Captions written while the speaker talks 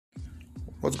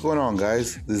What's going on,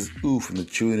 guys? This is Oo from the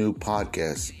Chewy New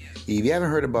Podcast. If you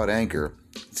haven't heard about Anchor,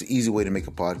 it's an easy way to make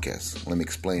a podcast. Let me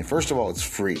explain. First of all, it's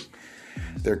free.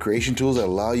 There are creation tools that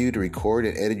allow you to record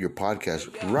and edit your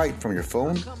podcast right from your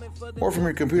phone or from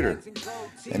your computer.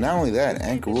 And not only that,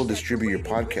 Anchor will distribute your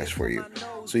podcast for you,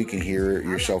 so you can hear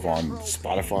yourself on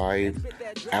Spotify,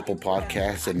 Apple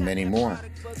Podcasts, and many more.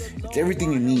 It's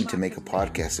everything you need to make a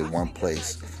podcast in one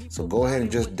place. So go ahead and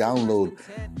just download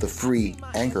the free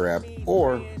Anchor app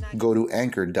or go to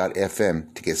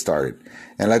anchor.fm to get started.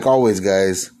 And like always,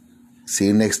 guys, see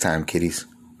you next time, kiddies.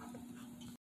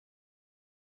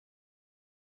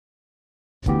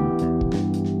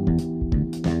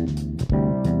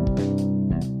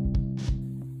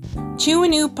 Chewy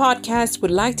New Podcast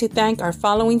would like to thank our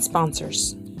following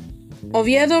sponsors.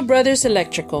 Oviedo Brothers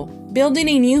Electrical. Building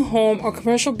a new home or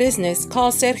commercial business,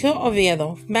 call Sergio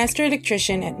Oviedo, Master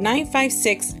Electrician at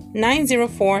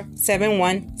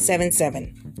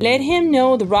 956-904-7177. Let him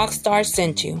know the Rockstar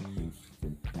sent you.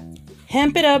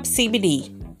 Hemp It Up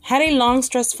CBD. Had a long,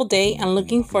 stressful day and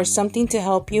looking for something to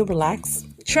help you relax?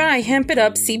 Try Hemp It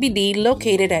Up CBD,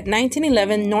 located at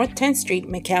 1911 North 10th Street,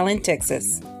 McAllen,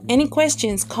 Texas. Any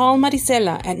questions, call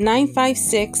Maricela at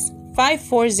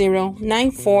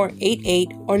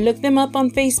 956-540-9488 or look them up on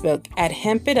Facebook at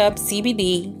Hemp It Up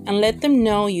CBD and let them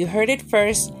know you heard it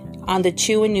first on the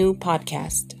Chewy New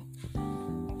Podcast.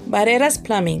 Barrera's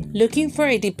Plumbing. Looking for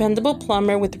a dependable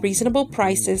plumber with reasonable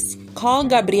prices? Call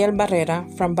Gabriel Barrera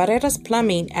from Barrera's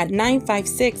Plumbing at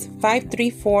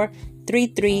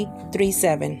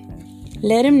 956-534-3337.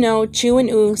 Let him know Chewy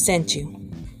New sent you.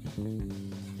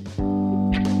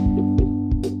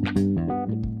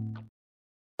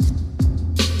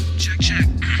 Check.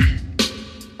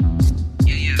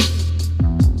 Yeah.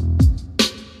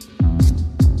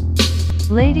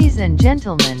 Ladies and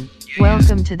gentlemen,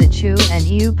 welcome to the Chew and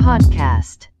Ew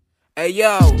podcast. Hey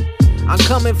yo, I'm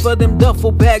coming for them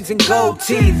duffel bags and gold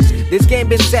teeth. This game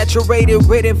been saturated,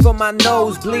 written for my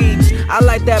nosebleeds. I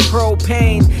like that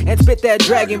propane and spit that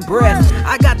dragon breath.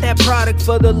 I got that product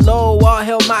for the low, all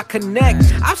hell my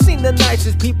connect. I've seen the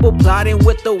nicest people plotting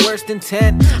with the worst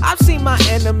intent. I've seen my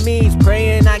enemies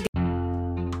praying I get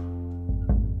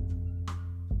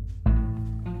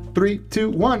 3, 2,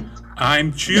 1.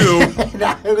 I'm Chew.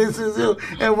 This is you,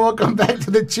 and welcome back to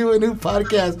the Chew and New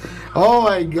Podcast. Oh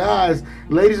my gosh,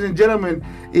 ladies and gentlemen,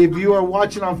 if you are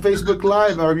watching on Facebook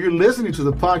Live or if you're listening to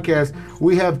the podcast,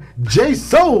 we have Jay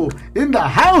Soul in the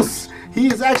house. He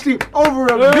is actually over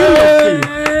a video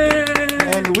feed,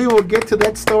 and we will get to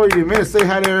that story in a minute. Say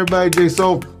hi to everybody, Jay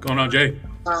Soul. Going on, Jay?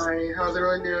 Hi, how's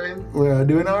everyone doing? We're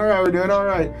doing all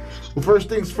right. Well, first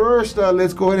things first,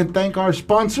 let's go ahead and thank our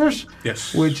sponsors.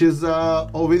 Yes. Which is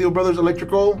Oviedo Brothers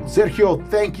Electrical. Sergio,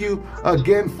 thank you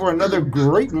again for another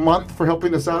great month for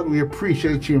helping us out. We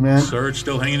appreciate you, man. Serge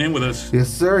still hanging in with us. Yes,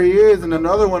 sir, he is. And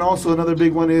another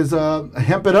big one is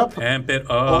Hemp It Up. Hemp It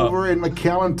Up. Over in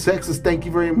McAllen, Texas. Thank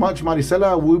you very much,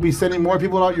 Maricela. We'll be sending more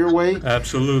people out your way.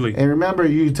 Absolutely. And remember,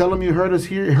 you tell them you heard it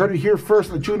here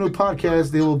first on the Chew New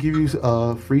Podcast. They will give you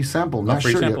a free sample. A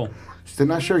free sample. Still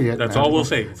not sure yet. That's man. all we'll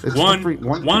say. It's One free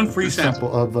free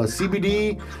sample of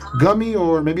CBD, gummy,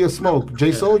 or maybe a smoke.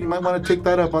 Jay Soul, you might want to take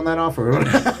that up on that offer. I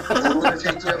want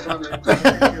to take you up on it.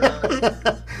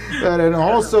 And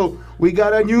also, we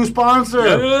got a new sponsor.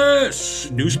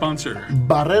 Yes. New sponsor.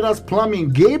 Barrera's Plumbing.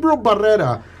 Gabriel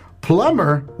Barrera.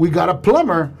 Plumber. We got a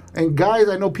plumber. And guys,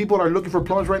 I know people are looking for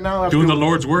plumbers right now. Doing the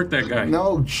Lord's work, that guy.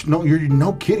 No, you're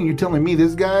no kidding. You're telling me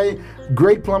this guy,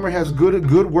 great plumber, has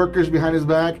good workers behind his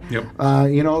back. Yep.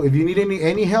 If you need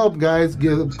any help, guys,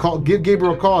 give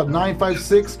Gabriel a call at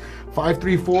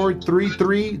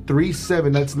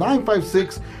 956-534-3337. That's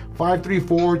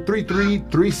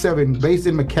 956-534-3337. Based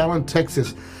in McAllen,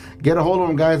 Texas. Get a hold of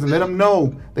him, guys, and let him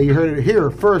know that you heard it here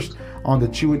first on the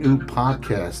Chew and Ew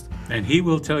Podcast. And he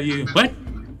will tell you what.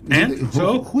 And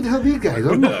so who the hell are these guys? I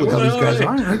don't know who the hell these guys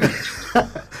are.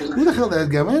 Who the hell that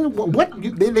guy, man? What?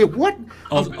 They what?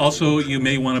 Also, you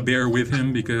may want to bear with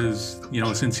him because,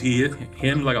 since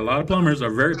him, like a lot of plumbers, are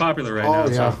very popular right now. Oh,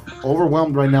 yeah. So.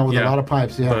 Overwhelmed right now with a lot of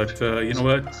pipes, yeah. But you know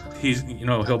what? He's,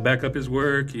 he'll back up his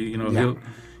work.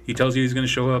 He tells you he's going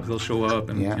to show up, he'll show up.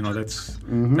 And,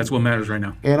 that's what matters right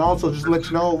now. And also, just to let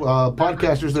you know,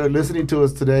 podcasters that are listening to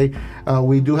us today,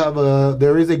 we do have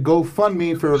there is a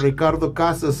GoFundMe for Ricardo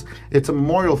Casas. It's a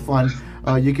memorial fund.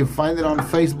 You can find it on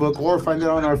Facebook or find it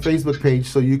on our Facebook page.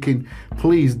 So you can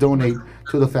please donate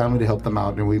to the family to help them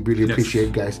out. And we really appreciate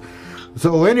it, guys.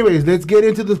 So anyways, let's get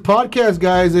into this podcast,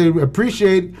 guys. I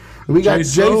appreciate we got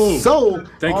Jay Soul.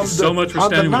 Thank you so much for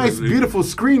standing with us. On the nice, beautiful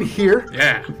screen here.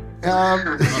 Yeah.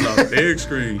 On the big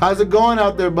screen. How's it going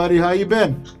out there, buddy? How you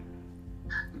been?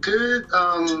 Good.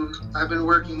 I've been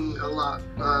working a lot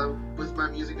with my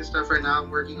music and stuff right now. I'm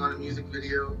working on a music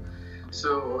video.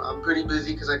 So I'm pretty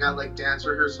busy because I got like dance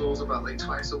rehearsals about like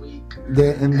twice a week.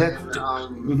 Go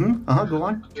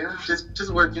on. Yeah,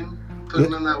 just working,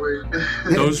 putting in that work.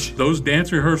 Those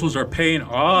dance rehearsals are paying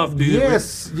off, dude.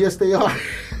 Yes, they are.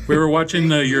 We were watching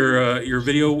your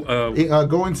video.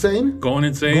 Go Insane. Going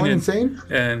Insane. Going Insane.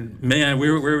 And man,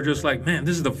 we were just like, man,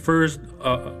 this is the first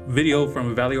video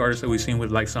from a Valley artist that we've seen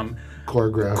with like some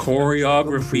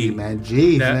choreography, man.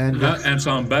 Jeez, man. And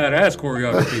some badass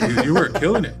choreography, dude. You were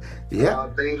killing it. Yeah.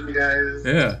 Thank you guys.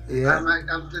 Yeah.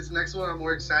 This next one I'm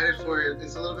more excited for.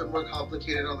 It's a little bit more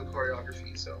complicated on the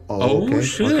choreography. So. Oh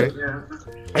shit. Okay. Yeah.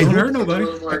 I haven't heard nobody.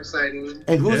 It's a little more exciting.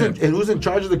 And who's in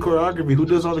charge of the choreography? Who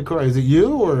does all the choreography? Is it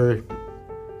you or?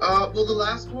 Well, the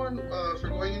last one for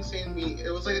Going Insane, it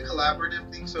was like a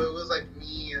collaborative thing. So it was like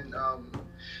me and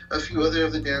a few other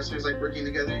of the dancers like working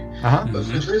together. But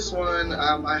for this one,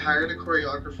 I hired a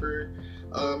choreographer.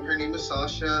 Her name is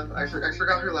Sasha. I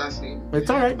forgot her last name. It's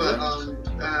all right.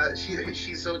 But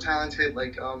she's so talented.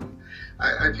 Like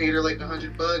I paid her like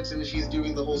 $100, and she's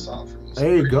doing the whole song for me. So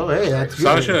there you go. Hey, that's good.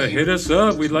 Sasha, hit us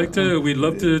up. We'd love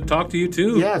to talk to you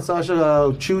too. Yeah,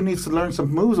 Sasha. Chu needs to learn some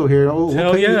moves over here.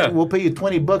 We'll pay you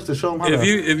 $20 to show him how.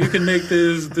 If you can make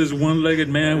this one-legged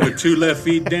man with two left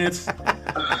feet dance,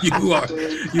 you are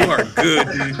good,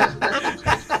 dude.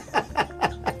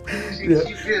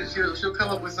 She's good. She'll come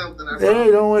up with something.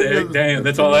 Hey, don't worry. Damn,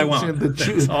 that's all I want.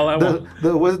 That's all I want.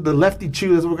 The lefty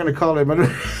chew, as we're gonna call it.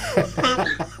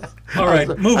 All right,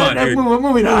 move on.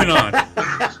 Moving on. on.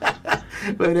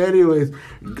 But anyways,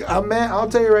 man, I'll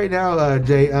tell you right now,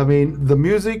 Jay. I mean, the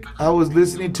music. I was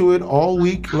listening to it all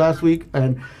week last week,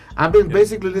 and I've been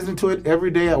basically listening to it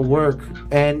every day at work.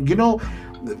 And you know,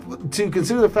 to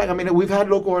consider the fact, I mean, we've had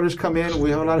local artists come in.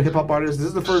 We have a lot of hip hop artists. This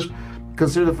is the first.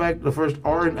 Consider the fact the first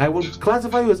I would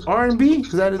classify you as R&B.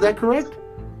 Is that correct?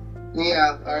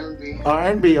 Yeah, R&B.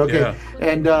 R&B, okay. Yeah.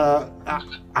 And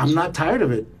I'm not tired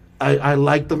of it. I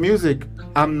like the music.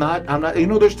 I'm not. You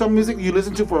know, there's some music you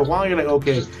listen to for a while. You're like,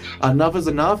 okay, enough is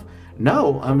enough.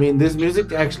 No, I mean, this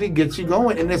music actually gets you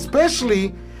going, and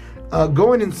especially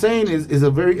Going Insane it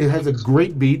has a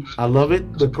great beat. I love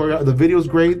it. The video's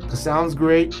great. The sound's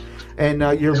great. And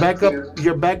your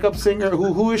backup singer,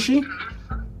 who is she?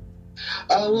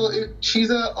 Well, she's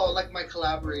like my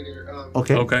collaborator.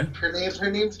 Okay.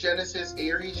 Her name's Genesis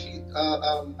Airy.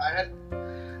 I had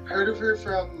heard of her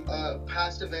from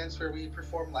past events where we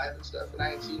perform live and stuff, and I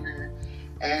had seen her,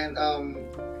 and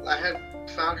I had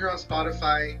found her on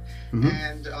Spotify,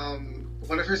 and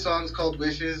one of her songs called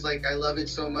Wishes, like I love it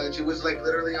so much. It was like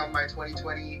literally on my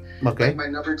 2020, like my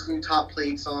number 2 top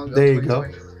played song of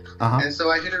 2020. And so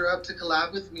I hit her up to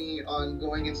collab with me on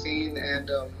Going Insane,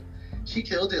 and she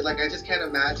killed it. Like I just can't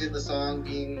imagine the song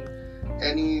being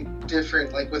any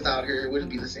different. Like without her, it wouldn't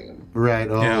be the same. Right.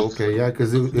 Oh, yeah. Okay. Yeah,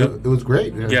 because it was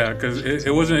great. Yeah, because it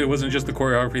wasn't just the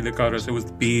choreography that caught us. It was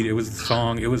the beat. It was the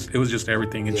song. It was just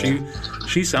everything. And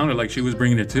she sounded like she was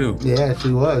bringing it too. Yeah,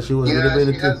 she was. She was. Yeah,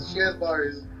 she has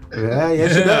bars. Yeah,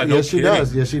 yes she does. Yes, she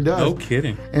does. Yes, she does. No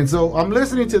kidding. And so I'm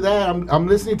listening to that. I'm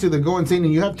listening to the Go Insane,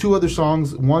 and you have 2 other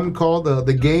songs. One called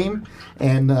The Game,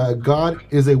 and God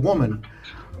is a Woman.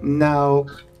 Now,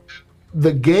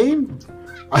 The Game,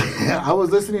 I was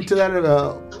listening to that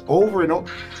over and over.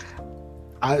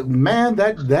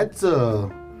 That's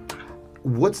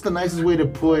what's the nicest way to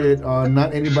put it?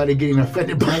 Not anybody getting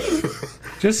offended by it.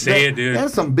 Just say it, dude.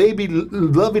 That's some baby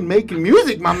loving making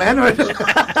music, my man.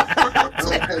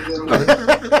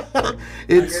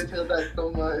 It's so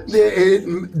much.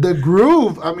 The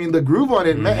groove. I mean, the groove on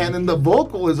it, man, and then the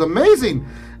vocal is amazing.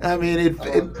 I mean,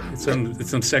 it's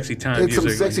some sexy time music.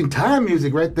 It's some sexy time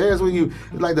music right there. Is when you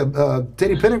like the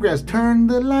Teddy Pendergrass, turn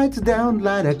the lights down,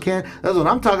 light a can. That's what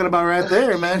I'm talking about right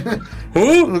there, man.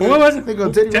 Who? What was it?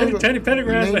 Teddy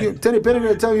Pendergrass. Teddy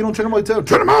Pendergrass tell you don't turn them off. Turn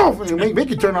them off. And make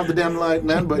you turn off the damn light,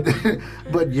 man.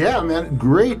 But yeah, man,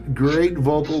 great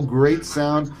vocal, great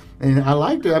sound. And I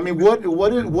liked it. I mean, what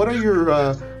are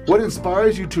your what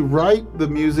inspires you to write the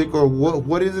music, or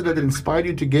what is it that inspired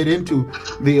you to get into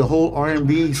the whole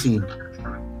R&B scene?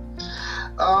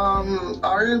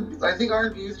 I think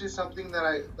R&B is just something that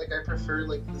I prefer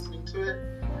listening to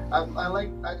it.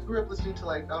 I grew up listening to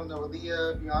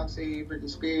Aaliyah, Beyonce, Britney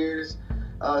Spears,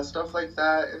 stuff like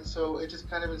that, and so it just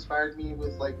kind of inspired me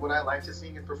with what I like to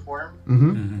sing and perform.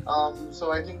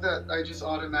 So I think that I just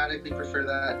automatically prefer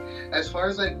that. As far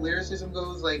as lyricism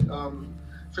goes,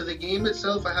 for the game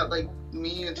itself, I had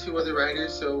me and 2 other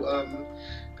writers. So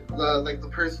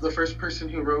the first person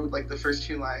who wrote like the first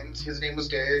two lines. His name was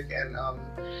Derek, and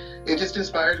it just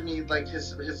inspired me. Like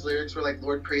his lyrics were like,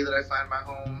 "Lord, pray that I find my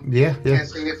home." Yeah. Can't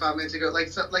say if I'm meant to go, like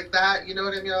something like that. You know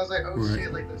what I mean? I was like, oh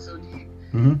shit, like that's so deep.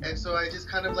 Mm-hmm. And so I just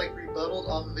kind of like rebutted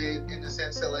off of it in the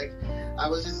sense that like I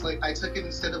was just like I took it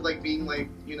instead of like being like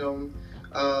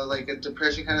like a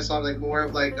depression kind of song, like more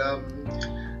of like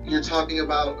you're talking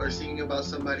about or singing about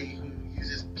somebody who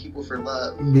uses people for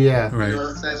love. Yeah. Right. You know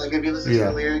what I'm saying? Like if you listen to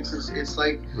the lyrics, it's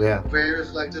like very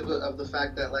reflective of the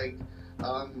fact that like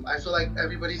I feel like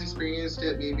everybody's experienced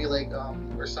it, maybe like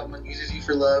where someone uses you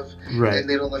for love and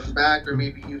they don't love you back, or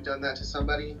maybe you've done that to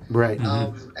somebody. Right.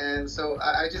 And so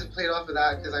I just played off of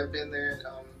that because I've been there.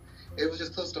 It was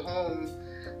just close to home.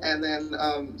 And then,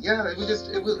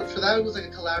 it was like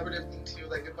a collaborative thing too,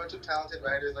 like a bunch of talented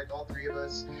writers, like all three of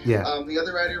us. Yeah. The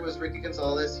other writer was Ricky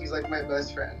Gonzalez. He's like my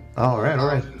best friend. Oh, all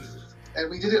right. And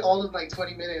we did it all in like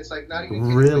 20 minutes, like not even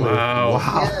kidding. Really? Like, Wow.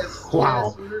 Yes.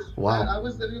 Wow. Wow. I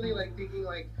was literally like thinking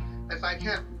like, if I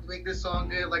can't make this song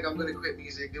good, like I'm gonna quit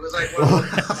music. It was like,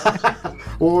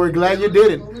 well, we're glad you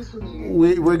didn't.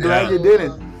 We're glad you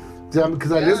didn't. Because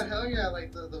hell yeah,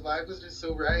 like the vibe was just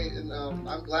so right, and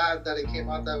I'm glad that it came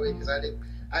out that way because I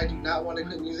do not want to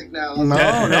quit music now.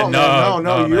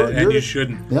 No, you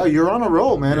shouldn't. Yeah, you're on a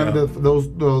roll, man. Yeah. And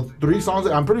those three songs,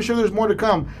 I'm pretty sure there's more to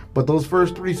come, but those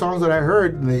first three songs that I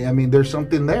heard, there's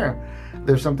something there.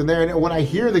 There's something there, and when I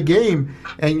hear the game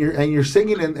and you're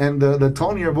singing and the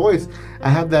tone of your voice, I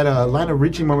have that Lionel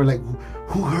Richie moment, like,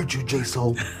 who hurt you,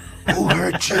 J-Soul? Who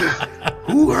hurt you?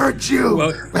 Who hurt you?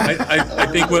 Well, I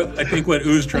think what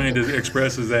Oo's trying to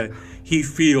express is that he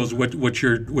feels what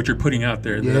you're putting out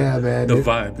there. Man. The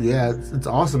vibe. Yeah, it's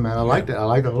awesome, man. I liked it. I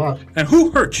liked it a lot. And who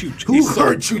hurt you, J-Soul? Who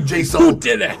hurt you, J-Soul? Who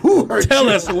did that? Who hurt Tell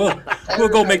you? us. We'll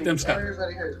go make them stop.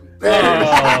 Everybody hurt me.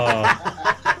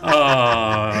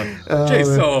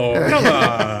 J-Soul, come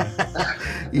on.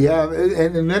 Yeah,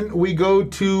 and then we go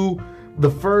to the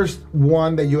first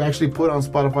one that you actually put on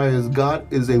Spotify is God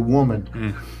is a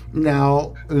Woman.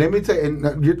 Now, let me tell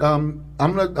you, I'm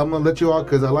gonna let you out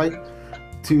because I like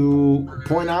to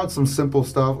point out some simple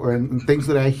stuff and things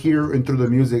that I hear and through the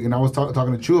music. And I was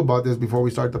talking to Chu about this before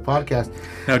we start the podcast.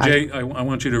 Now, Jay, I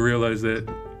want you to realize that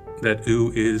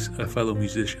Oo is a fellow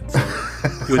musician. So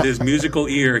with his musical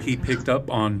ear, he picked up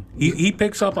on he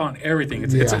picks up on everything.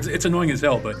 It's annoying as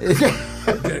hell,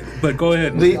 but go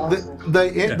ahead.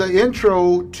 The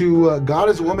intro to God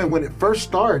is a Woman, when it first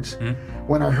starts,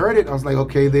 when I heard it, I was like,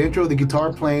 okay, the intro, the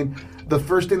guitar playing. The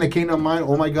first thing that came to mind,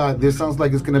 oh my God, this sounds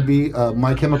like it's gonna be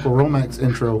My Chemical Romance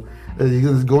intro.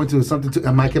 It's going to something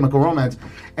to My Chemical Romance,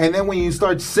 and then when you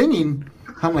start singing,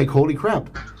 I'm like, holy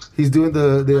crap. He's doing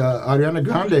the Ariana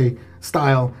Grande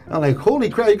style. I'm like, holy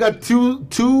crap! You got two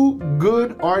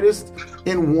good artists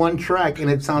in one track, and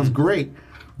it sounds great.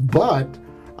 But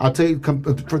I'll tell you,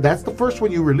 that's the first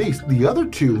one you released. The other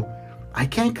two, I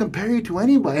can't compare you to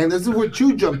anybody. And this is where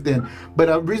Chu jumped in.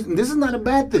 But this is not a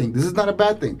bad thing. This is not a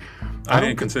bad thing. I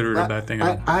didn't consider it a bad thing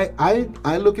at all.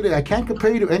 I look at it. I can't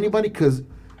compare you to anybody because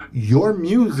your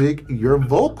music, your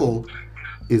vocal,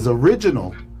 is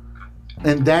original.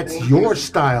 And that's your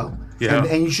style. Yeah.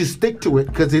 And you should stick to it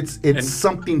because it's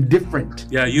something different.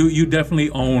 Yeah, you definitely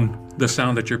own the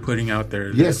sound that you're putting out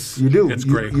there. Yes, you do. It's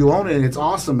great. You own it, and it's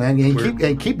awesome, man.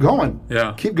 And keep going.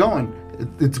 Yeah. Keep going.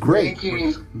 It's great. Thank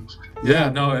you. Yeah,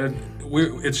 no,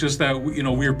 it's just that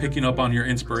we're picking up on your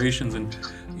inspirations, and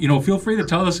feel free to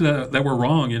tell us that we're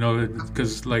wrong,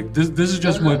 because like this is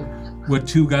just what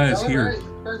two guys hear.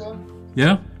 Right.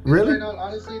 Yeah. Really? Right on.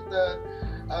 Honestly,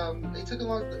 it took a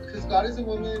long because God is a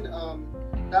Woman.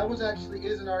 That was actually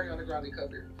is an Ariana Grande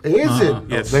cover. Is it?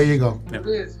 Yes. Oh, there you go. It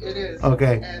is.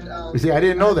 Okay. And you see, I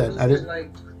didn't know that. I didn't.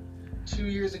 Like 2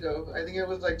 years ago, I think it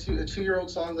was like a 2-year-old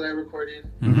song that I recorded,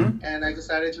 and I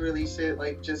decided to release it,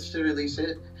 like just to release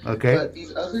it. Okay. But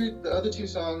the other two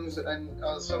songs and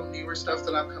some newer stuff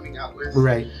that I'm coming out with.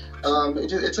 Right.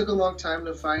 It took a long time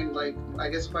to find like I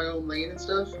guess my own lane and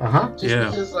stuff.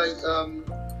 Just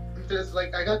because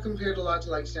like I got compared a lot to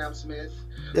like Sam Smith.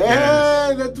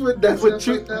 Yeah, that's what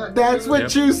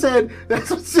you said. That's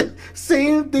what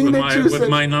same thing you said. With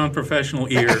my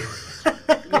non-professional ear.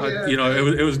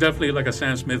 It was definitely like a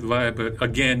Sam Smith vibe, but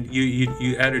again,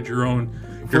 you added your own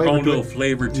little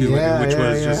flavor to it, which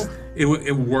was just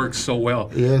it works so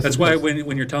well. Yes, that's why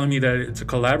when you're telling me that it's a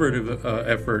collaborative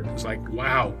effort, it's like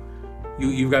wow,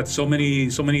 you've got so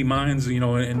many minds,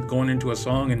 and going into a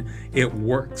song, and it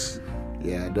works.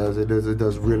 Yeah, it does. It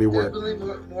does really work.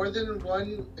 Definitely more than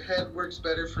one head works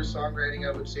better for songwriting,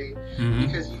 I would say,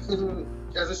 because you can,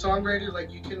 as a songwriter,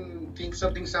 like you can think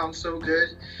something sounds so good,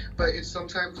 but it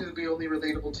sometimes can be only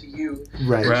relatable to you.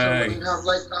 Right. And so Right. when you have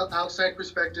like outside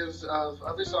perspectives of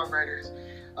other songwriters,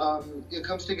 it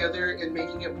comes together in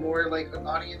making it more like an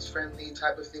audience friendly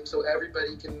type of thing, so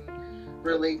everybody can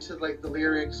relate to like the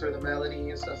lyrics or the melody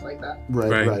and stuff like that.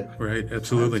 Right.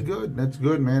 Absolutely. That's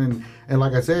good, man. And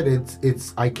like I said,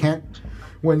 it's I can't.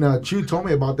 When Chew told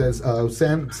me about this,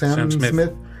 Sam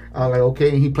Smith. Like, okay,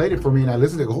 and he played it for me, and I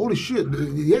listened to it. Holy shit!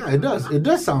 Yeah, it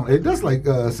does sound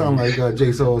like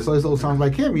J Soul. So sounds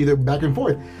like him, either back and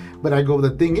forth. But I go,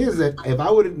 the thing is that if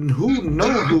I would know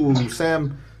who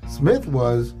Sam Smith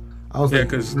was, I was like,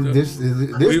 because this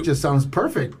just sounds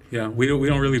perfect. Yeah, we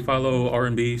don't really follow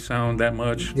R&B sound that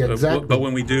much. Yeah, exactly. But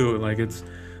when we do, it's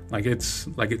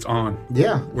on.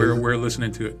 Yeah, We're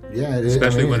listening to it. Yeah,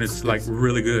 especially when it's like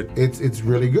really good. It's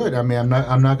really good. I mean,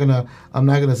 I'm not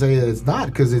gonna say that it's not,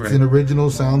 because it's an original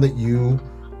sound that you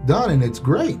done, and it's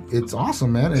great. It's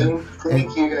awesome, man. And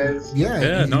Thank you guys.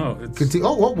 Yeah. No.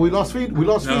 We lost feed.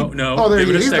 No. Oh, there Give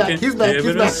he is. it a He's back. second.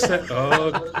 He's back.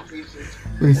 Oh,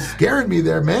 He scared me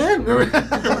there, man.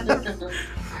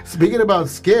 Speaking about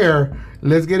scare,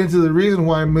 let's get into the reason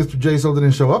why Mr. J Soul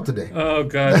didn't show up today. oh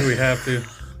God, do we have to?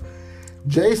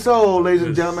 J Soul, ladies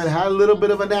and gentlemen, had a little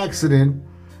bit of an accident.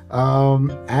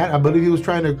 I believe he was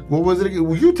trying to. What was it again?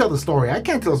 Well, you tell the story. I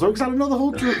can't tell the story because I don't know the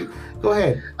whole truth. Go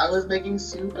ahead. I was making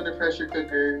soup in a pressure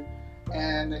cooker,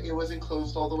 and it wasn't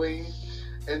closed all the way.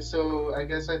 And so I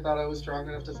guess I thought I was strong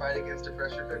enough to fight against a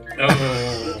pressure cooker.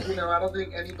 Oh. You know, I don't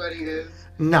think anybody is.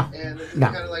 No. And it No.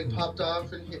 kind of like popped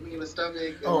off and hit me in the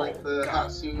stomach, and Oh, like the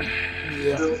hot soup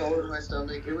goes all over my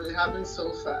stomach. It happened so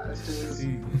fast. It was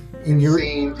And you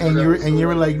insane. you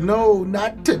were like, no,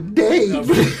 not today.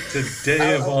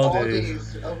 Today of all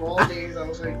days. Of all days, I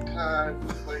was like, God,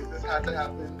 like this had to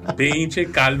happen.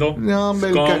 Pinche caldo. No,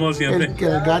 hombre, Como siempre. el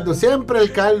caldo, siempre el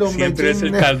caldo, hombre, Siempre es el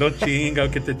chinga. caldo chinga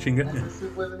que te chinga. The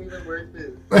soup wasn't even worth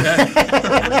it.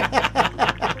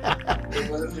 It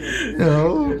wasn't.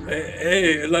 No.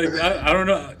 Hey, like I don't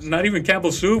know, not even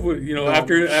Campbell soup. You know,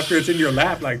 after it's in your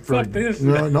lap, like fuck this.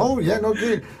 No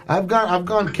kidding. I've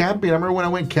gone camping. I remember when I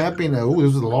went camping. This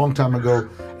was a long time ago,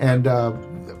 and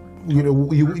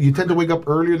you tend to wake up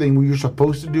earlier than what you're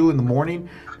supposed to do in the morning.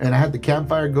 And I had the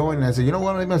campfire going, and I said, you know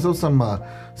what? I made myself some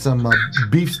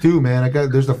beef stew, man.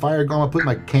 There's the fire going. I put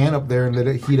my can up there and let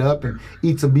it heat up and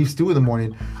eat some beef stew in the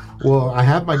morning. Well, I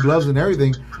have my gloves and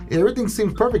everything. Everything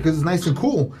seems perfect because it's nice and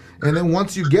cool. And then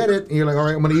once you get it, and you're like, all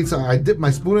right, I'm gonna eat some. I dip my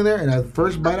spoon in there, and I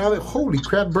first bite out of it. Holy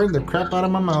crap! Burned the crap out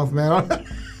of my mouth, man.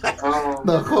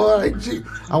 The whole,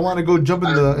 I want to go jump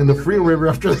in the Frio River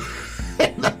after that.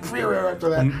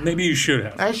 Maybe you should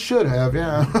have. I should have,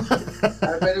 yeah.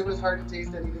 I bet it was hard to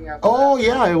taste anything after Oh that.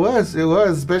 yeah, it was,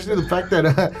 especially the fact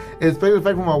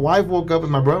when my wife woke up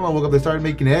and my brother-in-law woke up, they started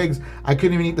making eggs. I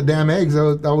couldn't even eat the damn eggs.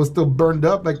 I was still burned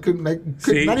up. I couldn't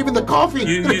See, not even the coffee.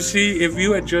 You see, if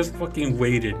you had just fucking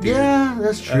waited, dude. Yeah,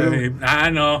 that's true. I mean, I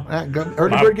know.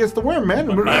 Early bird gets the worm, man.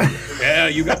 Yeah,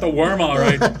 you got the worm all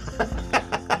right.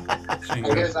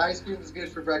 I guess ice cream is good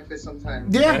for breakfast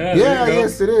sometimes. Yeah, there you go.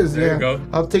 yes, it is. There yeah, you go.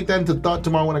 I'll take that into thought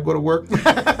tomorrow when I go to work.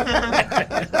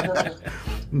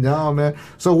 No, man.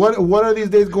 So what are these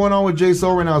days going on with J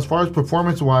Soul right now as far as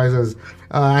performance wise? As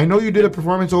I know you did a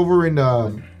performance over in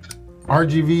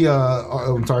RGV.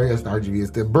 I'm sorry, it's not RGV.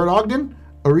 It's the Bert Ogden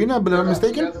Arena, but I'm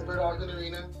mistaken. Yeah, the Bert Ogden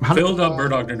Arena. Filled up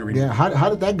Bert Ogden Arena. Yeah, how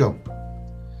did that go?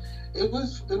 It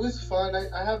was fun.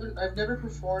 I've never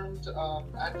performed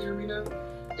at the arena.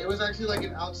 It was actually like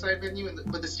an outside venue,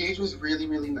 but the stage was really,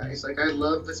 really nice. Like I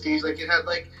love the stage. Like it had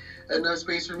like enough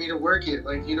space for me to work it.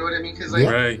 Like you know what I mean? Because like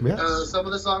Right. some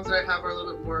of the songs that I have are a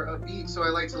little bit more upbeat, so I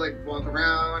like to like walk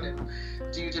around and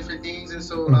do different things. And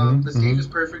so the stage was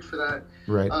perfect for that.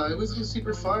 Right. It was just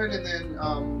super fun. And then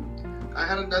I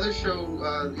had another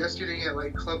show yesterday at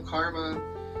like Club Karma,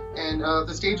 and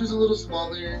the stage was a little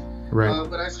smaller. Right.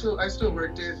 But I still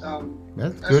worked it.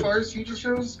 That's As good. far as future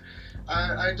shows,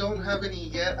 I don't have any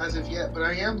yet as of yet, but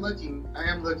I am looking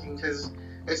because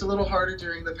it's a little harder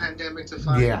during the pandemic to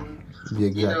find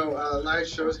Exactly. live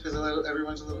shows because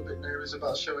everyone's a little bit nervous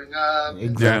about showing up.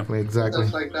 Exactly.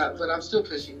 Stuff like that, but I'm still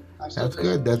pushing. That's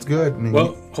good. That's good. I mean,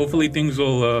 Well, hopefully things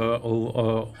will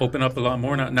open up a lot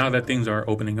more now that things are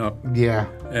opening up. yeah.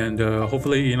 And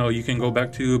hopefully, you can go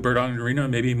back to Bert Ogden Arena.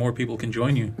 Maybe more people can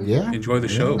join you. Yeah. Enjoy the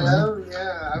show. Oh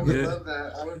yeah, I would Yeah. love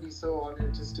that. I would be so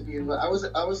honored just to be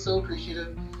invited. I was so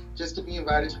appreciative just to be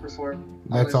invited to perform.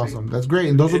 That's honestly. awesome. That's great.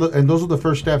 And those are the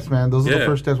first steps, man. Those are the Yeah.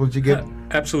 first steps once you get.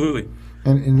 Absolutely.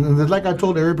 And like I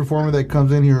told every performer that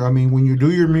comes in here, I mean, when you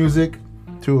do your music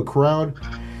to a crowd,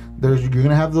 you're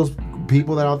gonna have those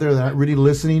people that are out there that aren't really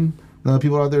listening. The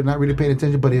people out there not really paying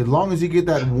attention. But as long as you get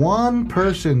that one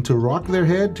person to rock their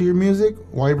head to your music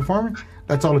while you're performing,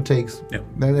 that's all it takes. Yep.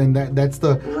 That's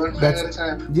the One fan at a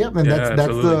time. Yep, and that's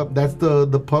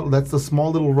the puddle, that's the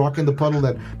small little rock in the puddle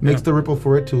that makes the ripple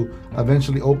for it to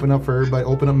eventually open up for everybody,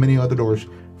 open up many other doors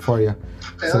for you.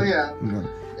 Hell yeah.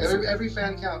 Every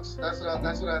fan counts. That's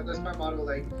my motto.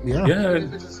 Like, Yeah. even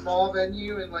if it's a small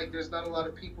venue and like there's not a lot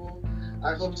of people,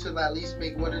 I hope to at least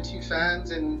make 1 or 2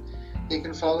 fans, and they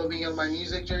can follow me on my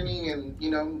music journey, and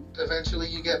eventually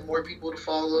you get more people to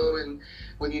follow, and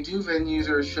when you do venues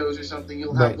or shows or something,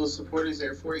 you'll have those supporters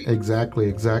there for you. Exactly.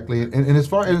 And as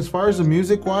far as the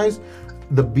music wise,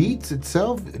 the beats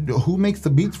itself, who makes the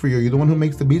beats for you? Are you the one who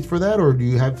makes the beats for that, or do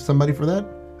you have somebody for that?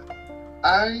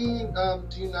 I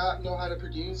do not know how to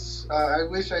produce. I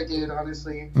wish I did,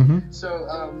 honestly. Mm-hmm. So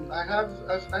I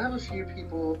have a few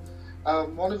people.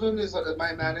 One of them is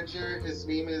my manager. His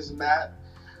name is Matt.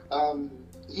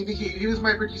 He was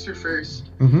my producer first,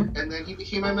 Mm-hmm. and then he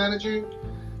became my manager.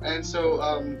 And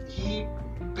so he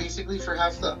basically, for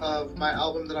half of my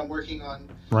album that I'm working on,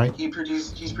 Right.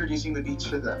 he's producing the beats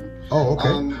for them. Oh, okay.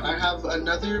 I have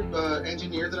another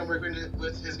engineer that I'm working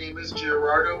with. His name is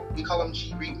Gerardo. We call him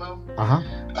G Ritmo. Uh-huh.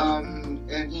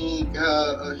 And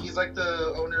he's like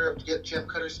the owner of Gem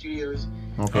Cutter Studios.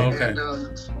 Okay. Okay.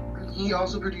 And he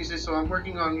also produces, so I'm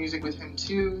working on music with him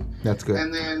too. That's good.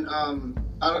 And then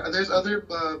there's other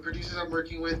producers I'm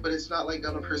working with, but it's not like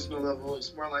on a personal level.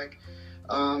 It's more like,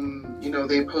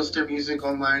 they post their music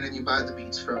online and you buy the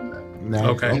beats from them. Nice.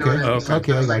 Okay. You know what I mean? Okay.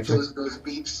 Okay, I Like got you. those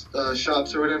beats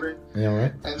shops or whatever. Yeah,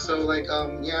 right. And so like,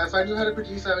 if I knew how to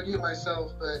produce, I would do it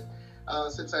myself.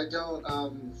 But since I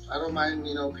don't mind,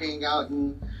 paying out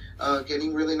and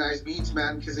getting really nice beats,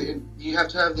 man, because you have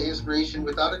to have the inspiration.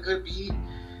 Without a good beat,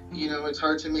 it's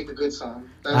hard to make a good song.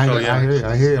 I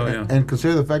hear you. Oh, yeah. And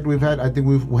consider the fact we've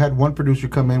had one producer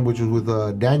come in, which was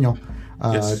with Daniel,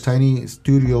 Yes. Tiny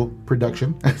Studio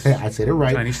Production. I said it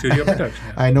right. Tiny Studio Production.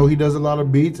 I know he does a lot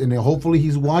of beats, and hopefully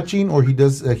he's watching, or he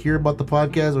does hear about the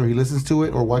podcast, or he listens to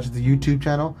it, or watches the YouTube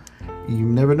channel. You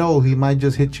never know; he might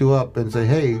just hit you up and say,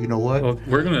 "Hey, you know what? Well,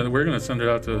 we're gonna send it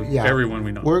out to everyone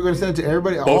we know. We're going to send it to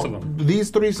everybody. Both of them. These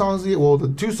 3 songs, well, the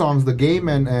 2 songs, The Game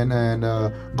and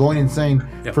Going Insane,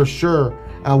 Yep. for sure.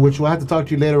 Which we'll have to talk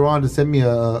to you later on to send me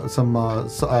some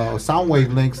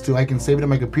Soundwave links to. I can save it on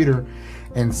my computer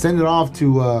and send it off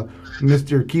to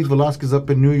Mr. Keith Velasquez up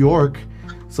in New York,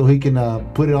 so he can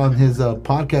put it on his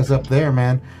podcast up there,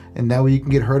 man. And that way you can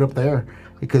get heard up there,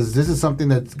 because this is something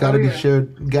that's got to be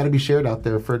shared. Got to be shared out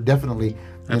there for definitely.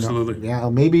 Absolutely. Yeah,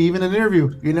 maybe even an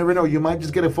interview. You never know. You might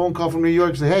just get a phone call from New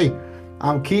York and say, "Hey,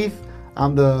 I'm Keith.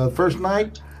 I'm the first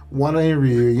night. Want to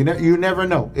interview you?" You never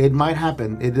know. It might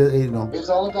happen. It's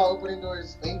all about opening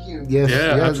doors. Thank you. Yes,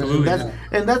 Yeah, yes. absolutely.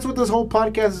 And that's what this whole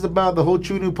podcast is about. The whole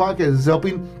True New podcast is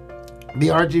helping the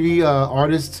RGV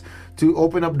artists to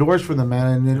open up doors for them,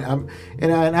 man.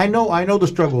 And I know the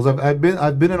struggles. I've been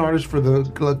an artist for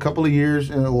a couple of years,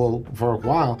 for a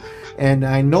while, and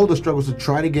I know the struggles to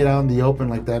try to get out in the open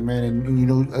like that, man.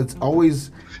 And it's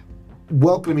always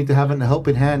welcoming to having a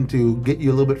helping hand to get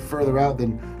you a little bit further out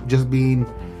than just being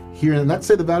here. And not to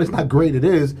say the Valley's not great, it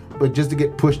is, but just to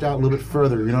get pushed out a little bit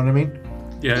further. You know what I mean?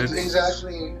 Yeah.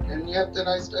 Exactly. And you have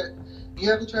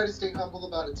to try to stay humble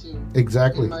about it too.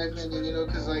 Exactly. In my opinion,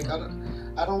 because like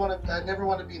I never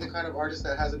want to be the kind of artist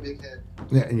that has a big head.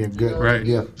 Yeah, good. Right.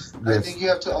 Yeah. I Yes. think you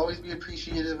have to always be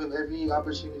appreciative of every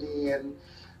opportunity, and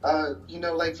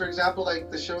like for example,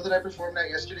 like the show that I performed at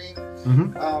yesterday.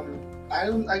 Mm-hmm.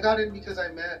 I got in because I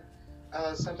met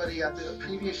somebody at the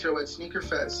previous show at Sneaker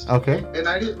Fest. Okay. And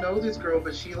I didn't know this girl,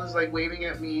 but she was like waving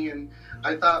at me, and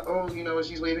I thought,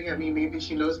 she's waving at me, maybe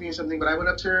she knows me or something. But I went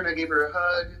up to her and I gave her a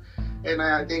hug, and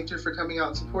I thanked her for coming out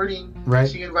and supporting. Right.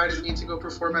 She invited me to go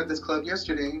perform at this club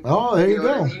yesterday. Oh, there you know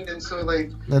what go. I mean? And so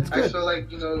like, That's I good. feel like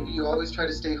you always try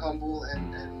to stay humble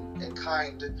and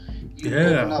kind. You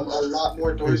Yeah. open up a lot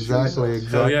more doors. Exactly. For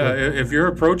yourself. So Exactly. yeah, if you're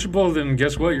approachable, then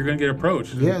guess what? You're gonna get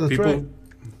approached. Yeah, that's people, right.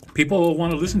 People will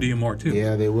want to listen to you more too.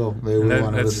 Yeah, they will. They will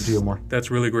want to listen to you more.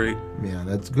 That's really great. Yeah,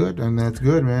 that's good,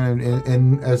 man.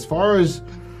 And as far as,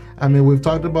 I mean, we've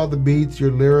talked about the beats,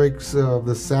 your lyrics,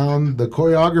 the sound, the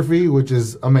choreography, which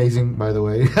is amazing, by the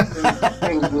way.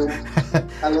 Thanks, man.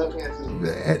 I love dancing.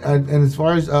 And as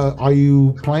far as, are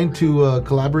you planning to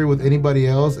collaborate with anybody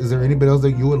else? Is there anybody else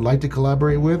that you would like to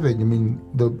collaborate with? And I mean,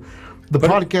 the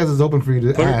podcast is open for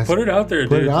you to ask. Put it out there,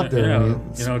 Put dude. it out there. Yeah,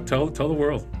 I mean, tell the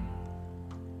world.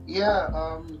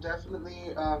 Yeah,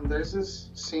 definitely. There's this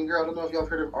singer. I don't know if y'all have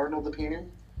heard of Arnold the Painter.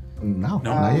 No,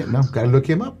 not yet. No, gotta look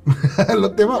him up.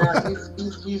 Look them up. Yeah,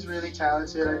 he's really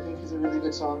talented. I think he's a really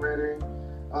good songwriter.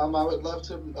 I would love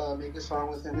to make a song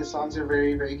with him. His songs are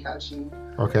very, very catchy.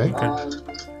 Okay.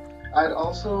 I'd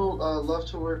also love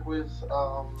to work with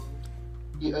a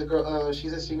girl.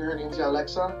 She's a singer. Her name's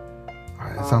Alexa.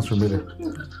 That sounds familiar.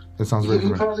 That sounds very You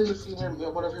familiar. probably have seen her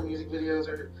one of her music videos.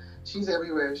 Or she's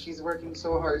everywhere. She's working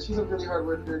so hard. She's a really hard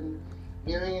worker and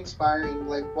very inspiring.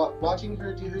 Like watching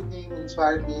her do her thing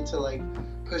inspired me to like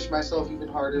push myself even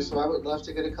harder. So I would love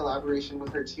to get a collaboration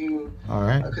with her too. All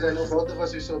right. Because I know both of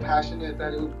us are so passionate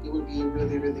that it would be a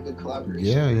really, really good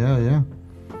collaboration. Yeah.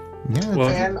 Well,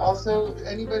 And also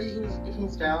anybody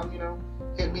who's down,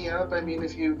 hit me up. I mean,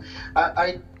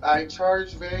 I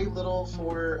charge very little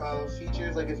for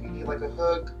features. Like if you need like a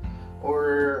hook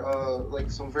or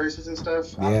like some verses and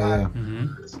stuff. Yeah.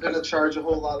 I'm not gonna charge a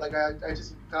whole lot. Like I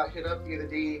just got hit up the other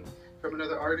day from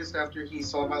another artist after he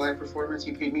saw my live performance.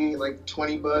 He paid me like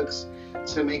 $20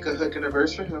 to make a hook and a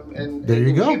verse for him, and There you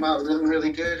it go. came out really,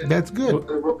 really good. And That's good.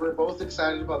 we're both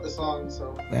excited about the song.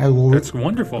 So Yeah, well, that's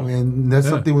wonderful. and that's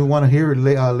Yeah. something we want to hear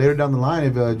later down the line.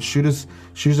 If shoot us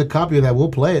a copy of that, we'll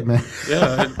play it, man.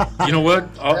 Yeah, and you know what?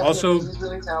 Also, he's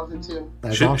really talented too.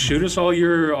 That's shoot, awesome. shoot us all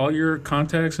your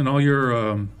contacts and all your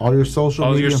all your social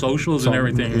all media. your socials and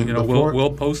everything.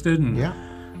 We'll post it, and Yeah.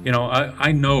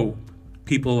 I know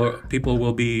people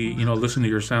will be listen to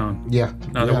your sound. Yeah.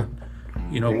 Now Yeah.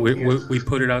 that we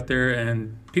put it out there,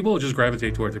 and people will just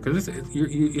gravitate towards it because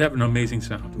you have an amazing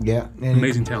sound. Yeah,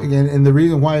 Amazing talent. And the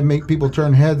reason why I make people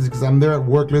turn heads is because I'm there at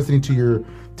work listening to your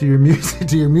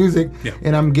music, Yeah.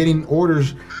 and I'm getting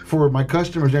orders for my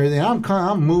customers and everything.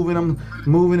 I'm moving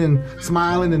and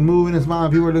smiling and moving and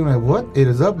smiling. People are looking like, "What? It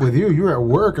is up with you? You're at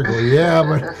work." I go, "Yeah,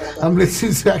 but I'm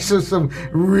listening to actually some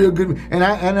real good." And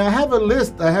I have a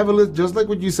list. Just like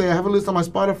what you say. I have a list on my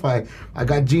Spotify. I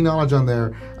got G Knowledge on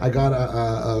there. I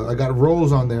got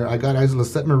Rose on there. I got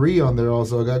Lisette Marie on there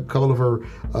also. I got a couple of her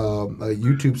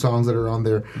YouTube songs that are on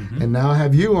there, and now I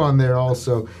have you on there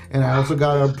also. And I also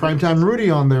got a Primetime Rudy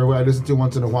on there, who I listen to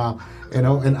once in a while. And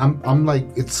I'm like,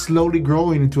 it's slowly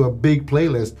growing into a big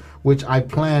playlist, which I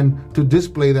plan to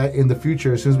display that in the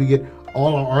future as soon as we get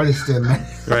all our artists in.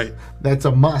 Right. That's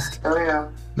a must. Oh yeah,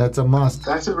 That's a must.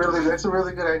 that's a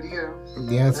really good idea.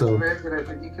 Yeah. That's a So very good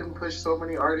idea. You can push so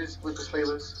many artists with the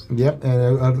playlist. yep.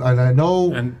 And I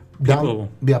know And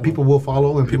people will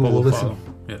follow and people will listen. follow.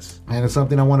 Yes. And it's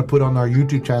something I want to put on our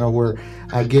YouTube channel where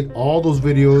I get all those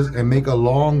videos and make a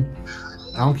long,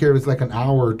 I don't care if it's like an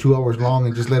hour or 2 hours long,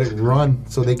 and just let it run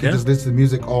so they can Yeah. just listen to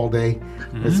music all day.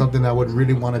 It's something I would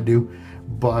really want to do.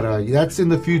 But that's in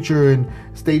the future, and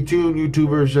stay tuned,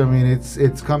 YouTubers. I mean,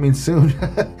 it's coming soon.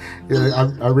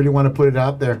 I really want to put it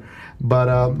out there.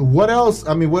 But what else?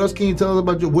 I mean, what else can you tell us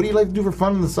about? What do you like to do for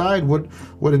fun on the side? What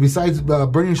besides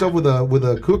burning yourself with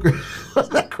a cooker?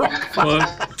 Well,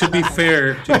 to be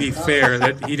fair,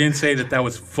 that he didn't say that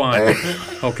was fun.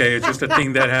 Okay, it's just a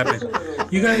thing that happened.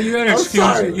 You got to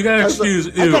excuse. You got to excuse.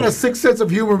 I got a sick sense of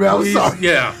humor, man. I'm sorry.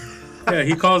 Yeah.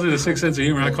 He calls it a sixth sense of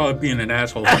humor. I call it being an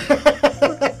asshole.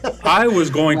 I was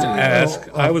going to ask.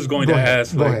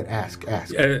 Go ahead, ask.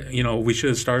 We should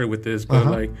have started with this,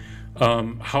 but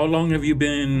how long have you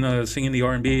been singing the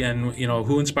R&B, and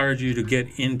who inspired you to get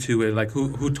into it? Like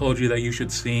who told you that you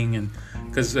should sing? And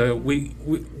because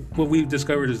what we've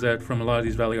discovered is that from a lot of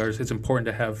these Valley artists, it's important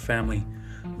to have family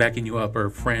backing you up, or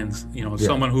friends,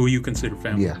 someone who you consider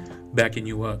family backing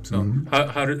you up. So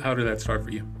how did that start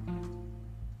for you?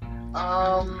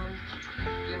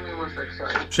 Give me 1 sec.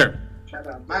 Sorry. Sure.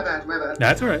 My bad.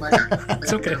 That's all right.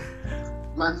 It's okay.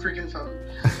 My freaking phone.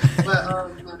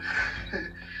 But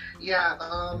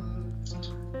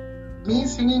me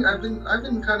singing. I've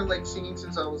been kind of like singing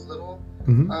since I was little.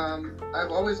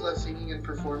 I've always loved singing and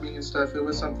performing and stuff. It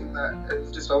was something that it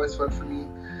was just always fun for me.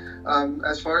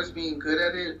 As far as being good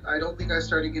at it, I don't think I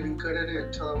started getting good at it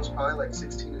until I was probably like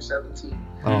 16 or 17.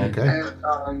 Oh, okay.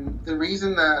 And the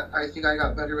reason that I think I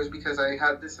got better was because I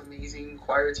had this amazing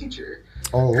choir teacher.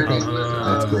 Oh, Her okay. name was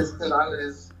That's Miss good.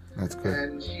 Pilates. That's good.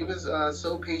 And she was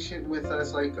so patient with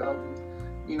us. Like,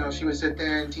 she would sit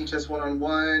there and teach us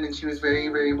one-on-one, and she was very,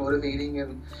 very motivating,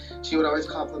 and she would always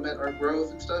compliment our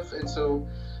growth and stuff. And so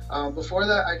before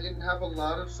that, I didn't have a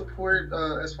lot of support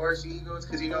as far as singing goes,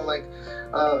 because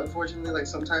unfortunately, like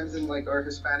sometimes in like our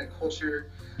Hispanic culture,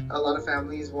 a lot of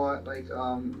families want like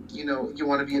you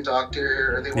want to be a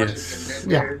doctor, or they want you to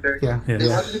be a minister. They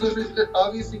want you to go through,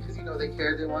 obviously, because they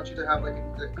care. They want you to have like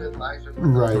a good life.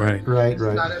 And Right.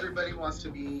 Not everybody wants to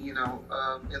be in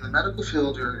the medical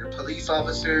field or a police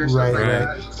officer or stuff like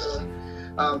that. So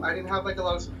I didn't have like a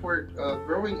lot of support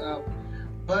growing up.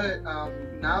 But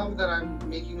now that I'm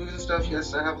making movies and stuff,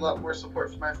 yes, I have a lot more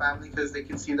support from my family because they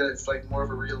can see that it's like more of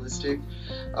a realistic,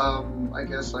 I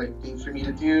guess, like thing for me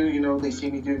to do. You know, they see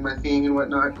me doing my thing and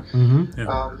whatnot.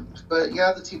 But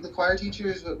yeah, the choir teacher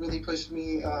is what really pushed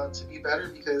me to be better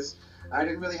because I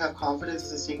didn't really have confidence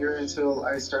as a singer until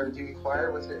I started doing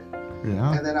choir with her.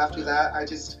 Yeah. And then after that, I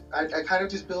kind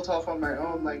of just built off on my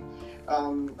own. Like,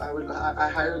 I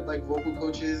hired like vocal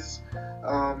coaches.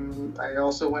 I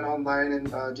also went online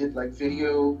and did like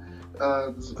video,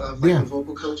 like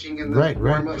vocal coaching and the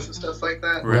warm-ups and stuff like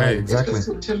that. Right, exactly. It's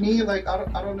just, to me, like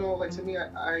I don't know, like to me,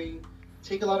 I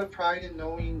take a lot of pride in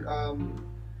knowing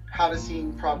how to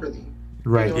sing properly.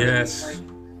 Right. You know what I mean? Yes.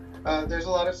 Like, there's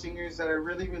a lot of singers that are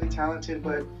really, really talented,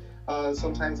 but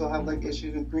sometimes they'll have like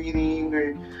issues with breathing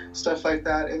or stuff like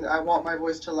that, and I want my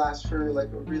voice to last for like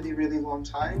a really, really long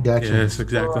time. Gotcha. Yes,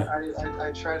 exactly. So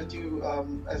I try to do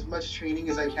as much training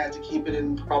as I can to keep it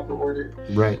in proper order.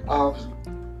 Right.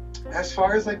 As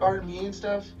far as like R&B and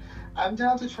stuff, I'm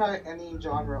down to try any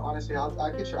genre. Honestly,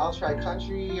 I'll try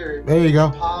country or There you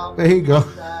go. pop. There you go.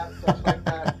 Rap, stuff like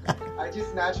that. I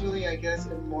just naturally, I guess,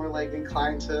 am more like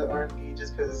inclined to R&B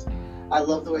just because I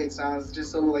love the way it sounds. It's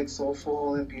just so like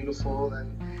soulful and beautiful,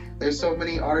 and there's so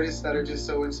many artists that are just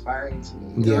so inspiring to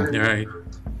me. You know what I mean? Right.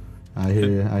 I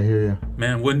hear you.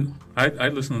 Man, when I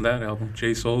listened to that album,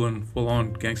 J Soul and full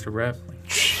on gangster rap.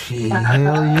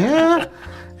 Hell yeah.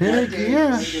 Heck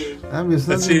yeah. I mean,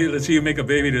 Let's see you make a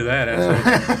baby to that.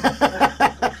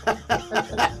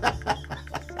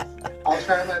 I'll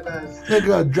try my best. They're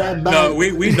gonna drive by. No,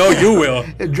 we know you will.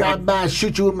 Drive by,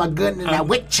 shoot you with my gun, and I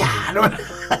whip ya.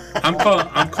 I'm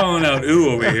calling out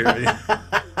ooh over here.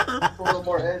 A little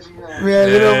more edgy. Huh? Yeah, a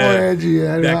little more edgy.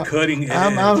 Yeah, that cutting edge.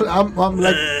 I'm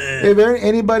like, if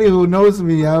anybody who knows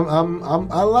me, I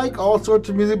like all sorts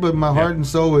of music, but my heart and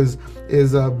soul is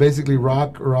basically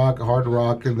rock, hard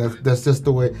rock, and that's just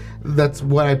the way. That's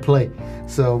what I play.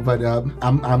 So, but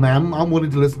I'm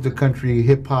willing to listen to country,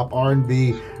 hip hop,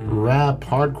 R&B, rap,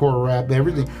 hardcore rap,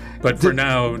 everything. But for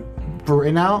now,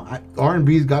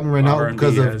 R&B's got me right now R&B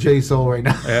because of J Soul right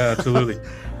now. Yeah, absolutely.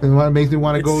 And what makes me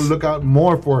want to go look out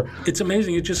more for. It's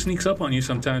amazing. It just sneaks up on you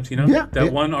sometimes, you know? Yeah.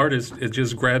 That one artist, it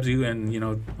just grabs you and, you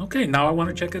know, okay, now I want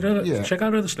to check out other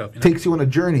stuff. You know? Takes you on a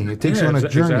journey. It takes you on a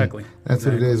journey. Exactly. That's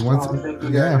what it is. Thank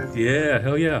you guys. Yeah,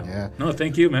 hell yeah. Yeah. No,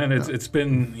 thank you, man. It's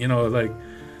been, you know, like,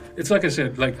 it's like I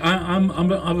said, like I'm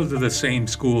of the same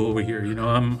school over here. You know,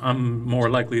 I'm more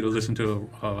likely to listen to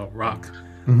rock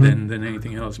than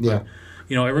anything else. But, Yeah.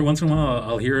 you know, every once in a while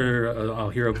I'll hear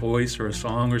a voice or a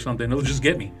song or something. It'll just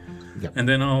get me. Yeah. And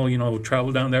then I'll, you know,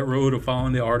 travel down that road of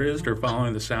following the artist or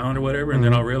following the sound or whatever, and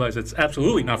then I'll realize it's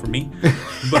absolutely not for me.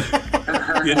 But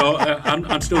you know,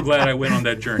 I'm still glad I went on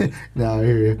that journey. No, I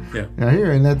hear you. Yeah. I hear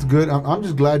you, and that's good. I'm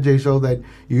just glad, Jay Show, that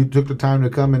you took the time to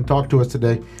come and talk to us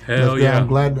today. Hell That's yeah. I'm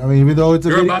glad. I mean, even though it's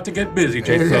You're about to get busy,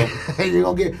 Jay. So you're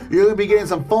gonna be getting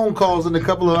some phone calls in a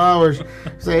couple of hours.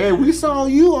 Say, hey, we saw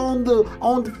you on the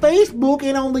Facebook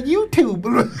and on the YouTube.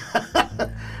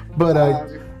 But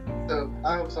So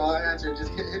I hope so. I'll answer.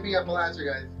 Just hit me up. I'll answer,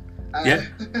 guys. Yeah.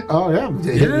 oh yeah,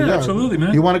 Yeah, absolutely,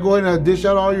 man. You want to go ahead and dish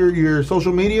out all your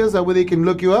social medias that way they can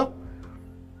look you up?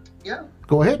 Yeah.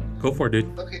 Go ahead. Go for it,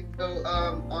 dude. Okay. So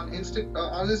on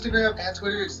Instagram and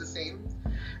Twitter, it's the same.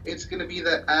 It's gonna be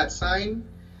the @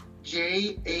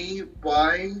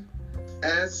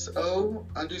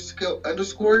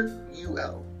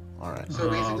 JAYSO_UL. All right. So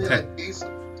basically, okay. like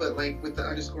Jason, but like with the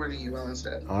underscore and the UL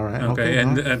instead. All right. Okay, all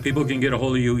right. and people can get a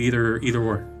hold of you either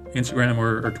or Instagram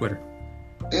or Twitter.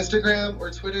 Instagram or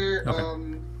Twitter. Okay.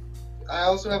 I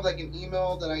also have like an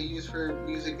email that I use for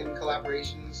music and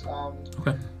collaborations.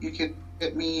 Okay. You can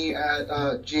hit me at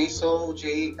jsole,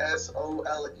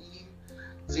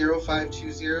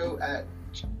 JSOLE0520 at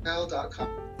gmail.com.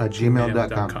 At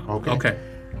gmail.com. Okay.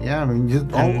 Yeah, I mean,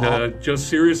 Just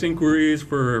serious inquiries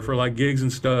for like gigs and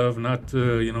stuff, not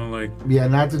to, you know, like, yeah,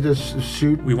 not to just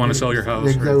shoot. we want to sell your house.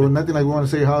 Exactly. Nothing like we want to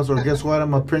sell your house, or guess what?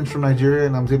 I'm a prince from Nigeria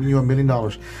and I'm giving you $1 million.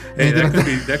 Hey,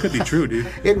 that could be true, dude.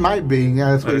 It might be.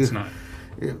 Yeah, that's But what it's not.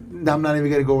 I'm not even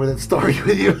going to go over that story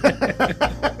with you.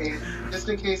 Hey, just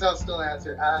in case, I'll still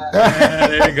answer. Yeah,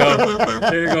 there you go.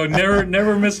 There you go.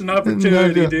 Never miss an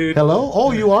opportunity, dude. Hello?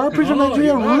 Oh, you are a prince from Oh,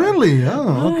 Nigeria? you are. Really?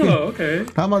 Oh, okay. Oh, okay.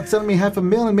 How about sending me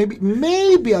 $500,000?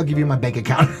 Maybe I'll give you my bank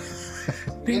account.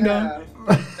 Ding dong.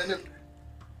 Send it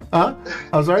Huh?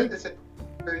 I'm sorry?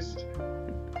 first.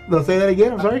 No, say that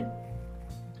again. I'm sorry.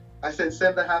 I said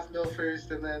send the $500,000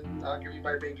 first, and then I'll give you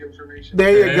my bank information.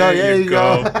 There you go. There you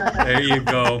go. There you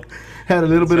go. Had a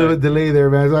little bit of a delay there,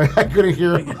 man. Sorry, I couldn't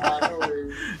hear. No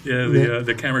worries. Yeah,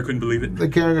 the camera couldn't believe it. The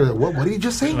camera goes, what did you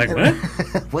just say? Like, what?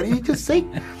 What did you just say?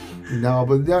 No,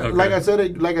 but Okay. like I said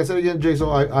again, Jay. So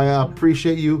I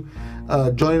appreciate you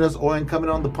joining us and coming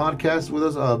on the podcast with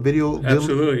us.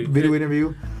 Absolutely. Video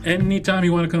interview. Anytime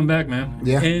you want to come back, man.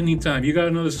 Yeah. Anytime. You got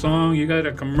another song, you got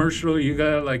a commercial, you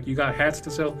got hats to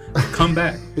sell, come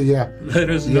back. Yeah. Let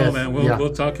us know, Yes, man. yeah.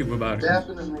 We'll talk to you about it.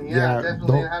 Definitely, Yeah, definitely.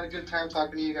 don't- I had a good time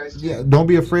talking to you guys. Too. Yeah. Don't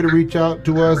be afraid to reach out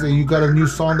to us. And you got a new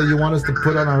song that you want us to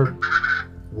put on our.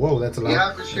 Whoa, that's a lot.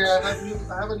 Yeah, for sure.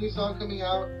 I have a new song coming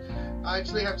out. I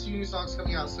actually have 2 new songs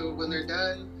coming out. So when they're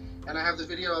done and I have the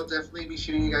video, I'll definitely be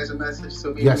shooting you guys a message. So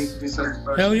maybe Yes. we can do something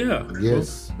first. Hell yeah.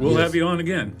 Yes, We'll yes. have you on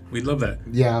again. We'd love that.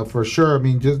 Yeah, for sure. I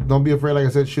mean, just don't be afraid. Like I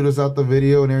said, shoot us out the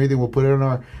video and everything. We'll put it on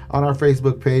our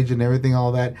Facebook page and everything,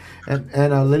 all that.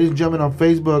 And ladies and gentlemen, on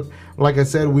Facebook, like I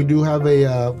said, we do have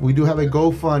a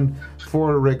GoFund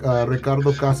for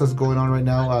Ricardo Casas going on right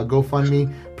now.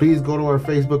 GoFundMe. Please go to our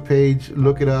Facebook page,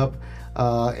 look it up.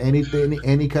 Any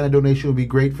kind of donation would be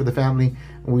great for the family.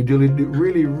 And we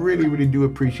really do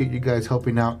appreciate you guys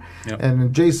helping out. Yep.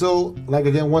 And Jay-So,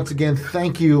 once again,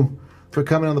 thank you for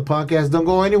coming on the podcast. Don't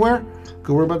go anywhere,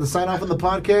 because we're about to sign off on the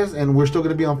podcast, and we're still going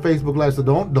to be on Facebook Live. So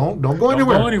don't go Don't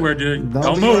anywhere. go anywhere, dude. Don't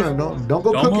Don't be- move. Don't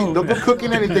go Don't cooking. move. Don't go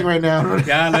cooking anything right now.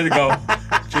 Yeah, let it go.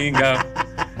 Chinga.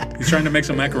 He's trying to make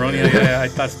some macaroni. Yeah, I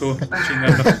thought so.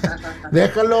 Chingando.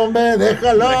 Déjalo, hombre,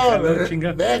 déjalo. Déjalo,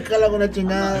 chinga. Déjalo con la I'm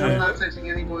chingada. not touching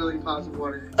any boiling pots of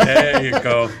water. There you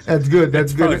go. That's good.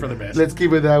 That's It's good. probably for the best. Let's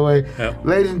keep it that way. Yep.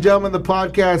 Ladies and gentlemen, the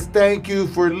podcast, thank you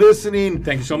for listening.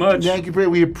 Thank you so much. Thank you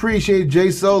we appreciate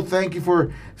Jay-So. Thank you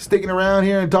for sticking around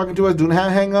here and talking to us. Do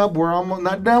not hang up. We're almost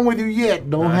not done with you yet.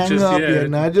 Don't Not hang just up yet. yet.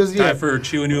 Not just Time yet. for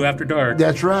Chew and New After Dark.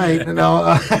 That's right. No.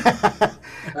 I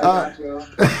got you.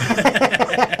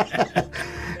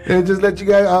 And just let you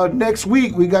guys, next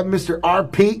week we got Mr.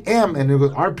 RPM, and it was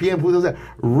RPM, who does that?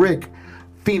 Rick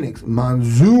Phoenix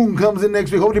Monzoon comes in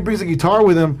next week. Hopefully he brings a guitar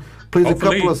with him, plays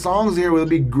Hopefully. a couple of songs here. It'll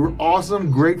be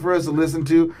awesome, great for us to listen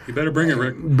to. You better bring it,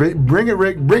 Rick. Bring it,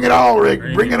 Rick. Bring it all, Rick.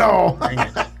 Bring it all. Bring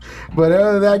it. But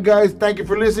other than that, guys, thank you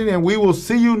for listening, and we will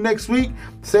see you next week.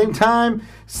 Same time,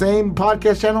 same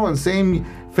podcast channel, and same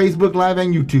Facebook Live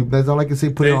and YouTube. That's all I can say.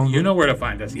 Put it on. You know where to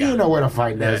find us. Yeah. You know where to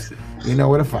find us. Yes. You know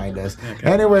where to find us. Okay.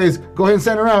 Anyways, go ahead and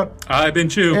send her out. I've been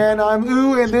Chew. And I'm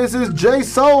Ooh, and this is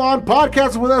Jay-So on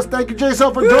podcast with us. Thank you,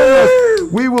 Jay-So, for joining us.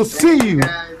 We will see you.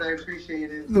 Guys, I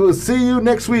appreciate it. We'll see you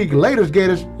next week. Laters,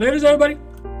 Gators. Laters, everybody.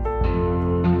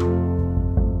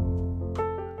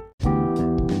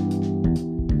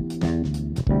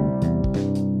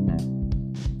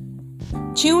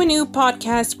 Chew and New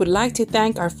Podcast would like to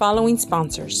thank our following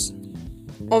sponsors.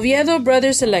 Oviedo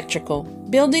Brothers Electrical.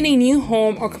 Building a new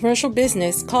home or commercial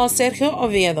business, call Sergio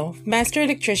Oviedo, Master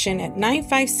Electrician at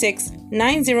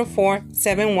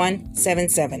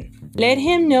 956-904-7177. Let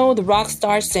him know the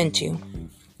Rockstar sent you.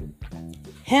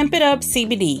 Hemp It Up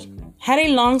CBD. Had a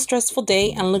long, stressful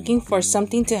day and looking for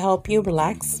something to help you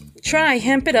relax? Try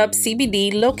Hemp It Up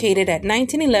CBD, located at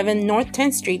 1911 North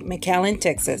 10th Street, McAllen,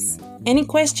 Texas. Any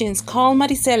questions, call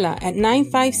Maricela at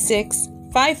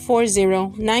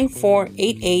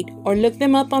 956-540-9488 or look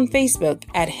them up on Facebook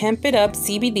at Hemp It Up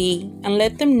CBD and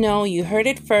let them know you heard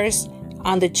it first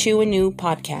on the Chew and New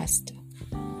podcast.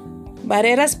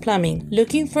 Barreras Plumbing.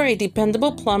 Looking for a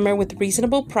dependable plumber with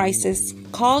reasonable prices?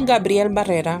 Call Gabriel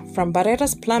Barrera from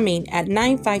Barreras Plumbing at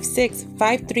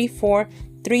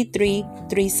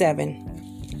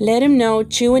 956-534-3337. Let him know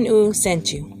Chew and Ooh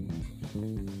sent you.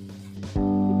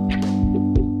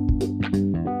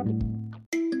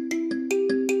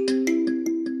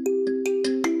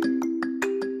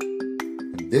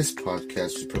 This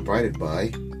podcast was provided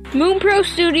by Moon Pro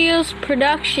Studios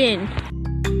production.